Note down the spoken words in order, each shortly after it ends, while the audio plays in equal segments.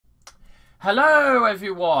Hello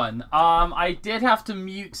everyone! I did have to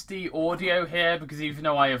mute the audio here because even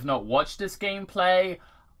though I have not watched this gameplay,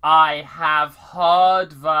 I have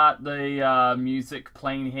heard that the music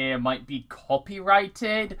playing here might be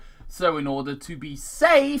copyrighted. So in order to be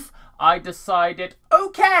safe, I decided,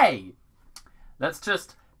 okay, let's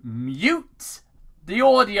just mute the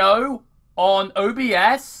audio on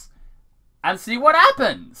OBS and see what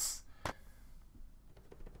happens.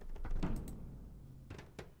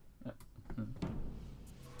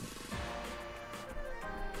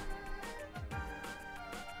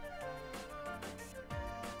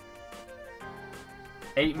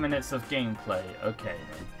 8 minutes of gameplay. Okay,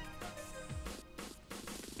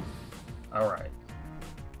 then. Alright.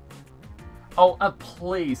 Oh,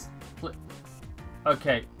 please.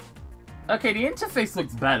 Okay. Okay, the interface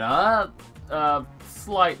looks better.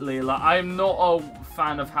 Slightly. Like, I'm not a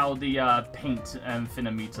fan of how the paint and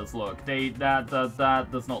finimeters look. That does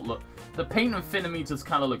not look... The paint and finimeters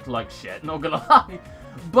kind of look like shit, not gonna lie.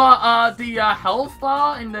 But the health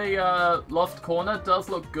bar in the left corner does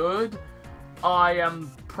look good. I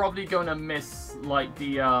am probably gonna miss, like,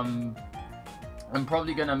 the, I'm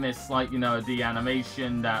probably gonna miss, like, you know, the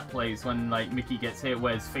animation that plays when, like, Mickey gets hit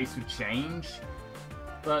where his face would change.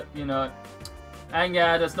 But, you know, and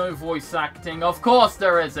yeah, there's no voice acting. Of course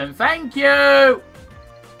there isn't. Thank you!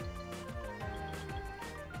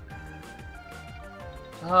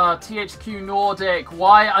 THQ Nordic,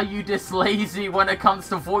 why are you this lazy when it comes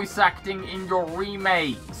to voice acting in your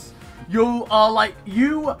remakes? You are, like,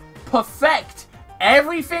 you perfect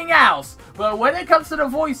everything else, but when it comes to the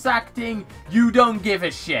voice acting, you don't give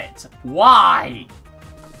a shit. Why?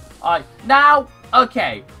 Now,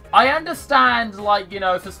 okay, I understand, like, you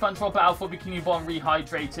know, for SpongeBob Battle for Bikini Bottom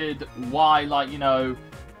Rehydrated, why, like, you know,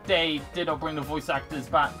 they did not bring the voice actors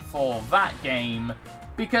back for that game,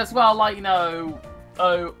 because, well, like, you know,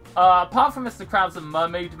 apart from Mr. Krabs and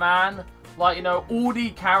Mermaid Man, like, you know, all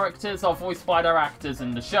the characters are voiced by their actors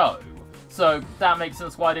in the show. So that makes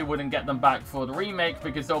sense why they wouldn't get them back for the remake,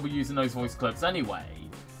 because they'll be using those voice clips anyway.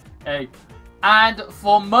 And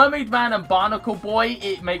for Mermaid Man and Barnacle Boy,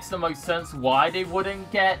 it makes the most sense why they wouldn't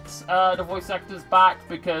get the voice actors back,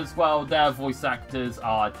 because, well, their voice actors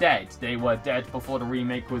are dead. They were dead before the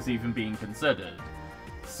remake was even being considered.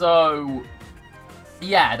 So,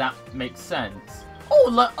 yeah, that makes sense.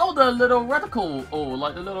 Oh, the little reticle,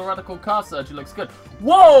 like the little reticle car surgery looks good.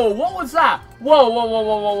 Whoa, what was that? Whoa, whoa, whoa,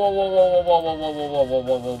 whoa, whoa, whoa, whoa, whoa, whoa, whoa, whoa, whoa, whoa,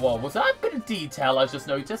 whoa, whoa, whoa. Was that a bit of detail I just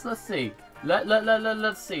noticed? Let's see.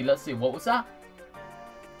 Let's see. What was that?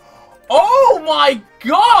 Oh my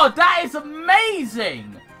god, that is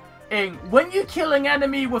amazing! When you kill an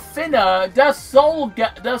enemy with thinner, their soul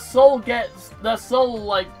gets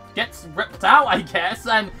ripped out, I guess,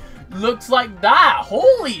 and looks like that.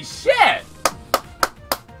 Holy shit!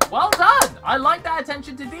 Well done! I like that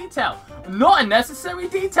attention to detail. Not a necessary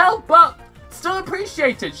detail, but still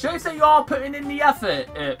appreciated. Shows that you are putting in the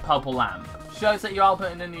effort, Purple Lamp. Shows that you are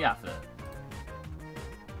putting in the effort.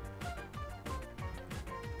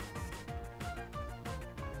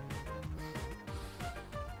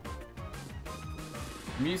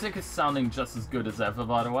 Music is sounding just as good as ever,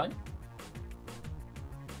 by the way.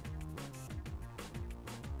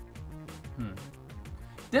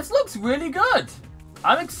 This looks really good.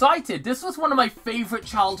 I'm excited. This was one of my favorite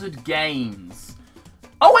childhood games.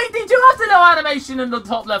 Oh wait, they do have the little animation in the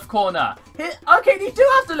top left corner. Okay, they do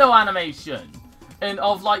have the little animation. And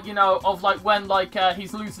of, like, you know, of, like, when, like,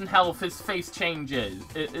 he's losing health, his face changes.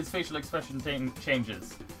 His facial expression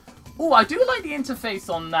changes. Oh, I do like the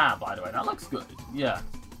interface on that, by the way. That looks good. Yeah.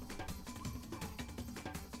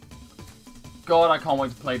 God, I can't wait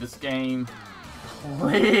to play this game.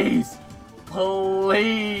 Please.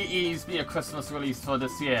 Please be a Christmas release for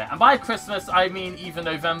this year. And by Christmas, I mean either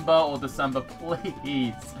November or December,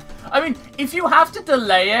 please. I mean, if you have to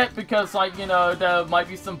delay it because, like, you know, there might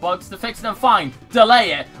be some bugs to fix, then fine,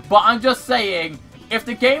 delay it. But I'm just saying, if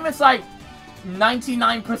the game is, like,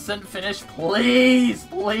 99% finished, please,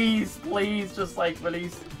 just, like,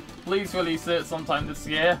 please release it sometime this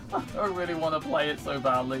year. I really want to play it so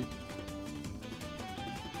badly.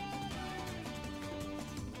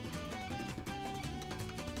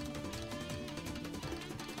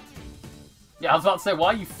 Yeah, I was about to say,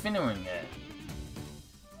 why are you finnering it?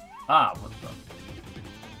 Ah, what the...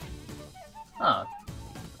 Huh.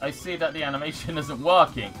 I see that the animation isn't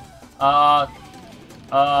working. Oh.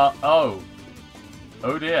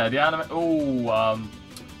 Oh dear, the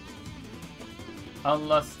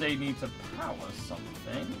unless they need to power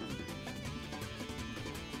something.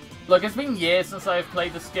 Look, it's been years since I've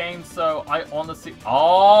played this game, so I honestly...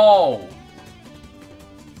 Oh!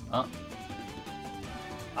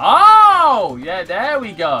 Oh! Oh, yeah, there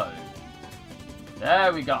we go.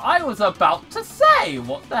 There we go. I was about to say,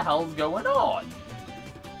 what the hell's going on?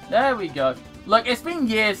 There we go. Look, it's been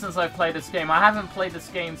years since I've played this game. I haven't played this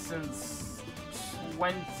game since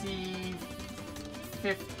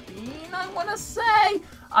 2015, I want to say.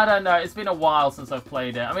 I don't know. It's been a while since I've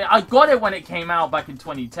played it. I mean, I got it when it came out back in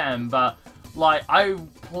 2010, but like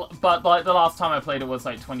the last time I played it was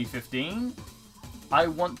like 2015. I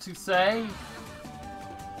want to say.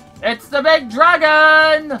 It's the big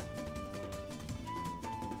dragon!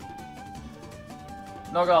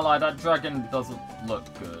 Not gonna lie, that dragon doesn't look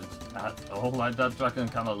good at all. Like, that dragon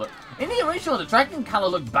kind of look... In the original, the dragon kind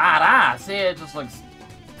of looked badass. Here, it just looks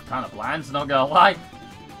kind of bland, not gonna lie.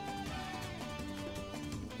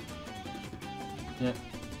 Yeah.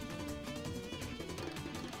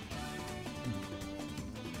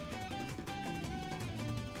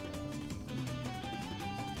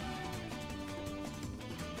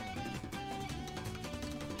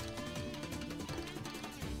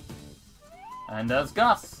 And there's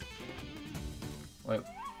Gus. Wait.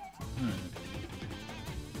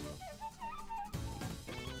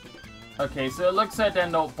 Okay, so it looks like they're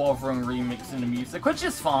not bothering remixing the music, which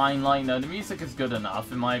is fine. Like, no, the music is good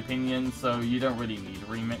enough, in my opinion, so you don't really need to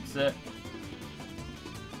remix it.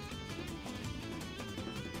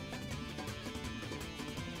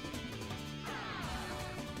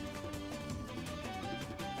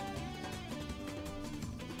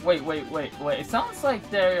 Wait. It sounds like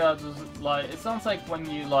they're just like. It sounds like when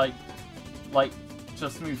you like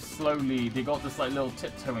just move slowly, they got this like little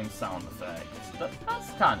tiptoeing sound effect.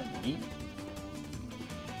 That's kind of neat.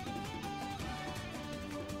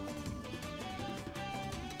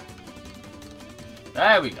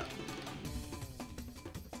 There we go.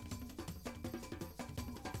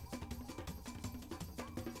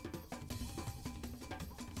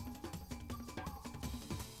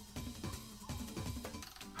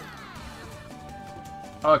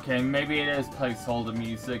 Okay, maybe it is placeholder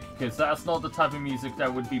music, because that's not the type of music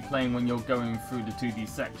that would be playing when you're going through the 2D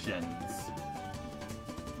sections.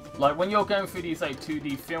 Like, when you're going through these, like,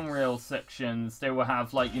 2D film reel sections, they will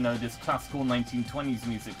have, like, you know, this classical 1920s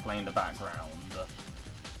music playing in the background.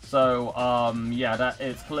 So, yeah,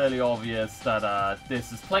 it's clearly obvious that,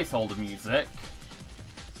 this is placeholder music.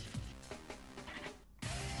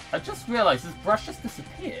 I just realized this brush just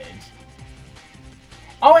disappeared.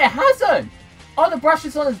 Oh, it hasn't! Oh, the brush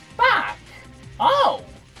is on his back! Oh!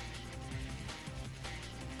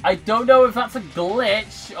 I don't know if that's a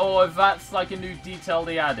glitch, or if that's like a new detail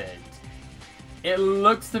they added. It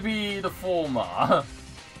looks to be the former.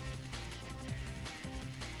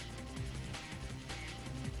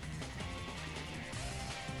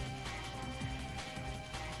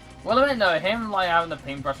 Well, I mean, no, him like having the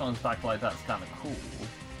paintbrush on his back like that's kind of cool.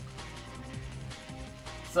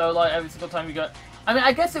 So, like, every single time you go... I mean,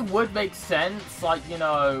 I guess it would make sense, like, you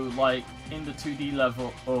know, like, in the 2D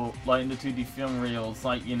level, or, like, in the 2D film reels,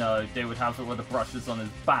 like, you know, they would have it with the brushes on his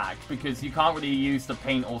back, because you can't really use the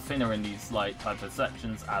paint or thinner in these, like, type of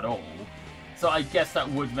sections at all. So I guess that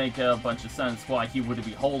would make a bunch of sense why he wouldn't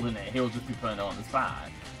be holding it, he'll just be putting it on his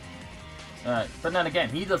back. But then again,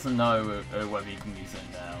 he doesn't know whether he can use it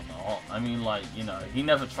in there or not. I mean, like, you know, he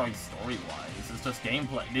never tried story-wise, it's just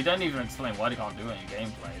gameplay. They don't even explain why they can't do it in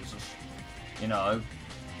gameplay, it's just... You know.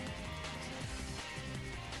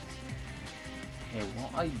 Okay,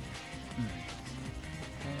 what I... Is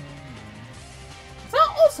that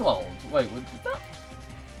Oswald? Wait, was that...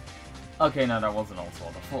 Okay, no, that wasn't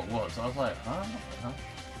Oswald. I thought it was. I was like, huh? Huh?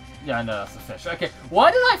 Yeah, no, that's a fish. Okay,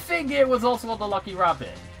 why did I think it was Oswald the Lucky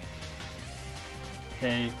Rabbit?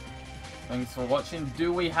 Okay, thanks for watching.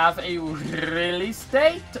 Do we have a release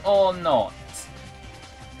date or not?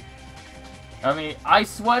 I mean, I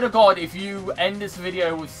swear to God, if you end this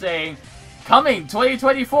video with saying, coming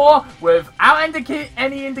 2024, without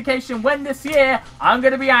any indication when this year, I'm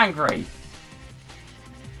going to be angry.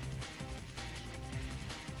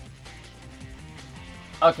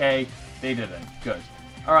 Okay, they didn't. Good.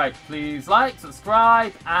 Alright, please like,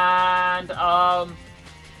 subscribe, and,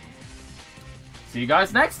 see you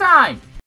guys next time!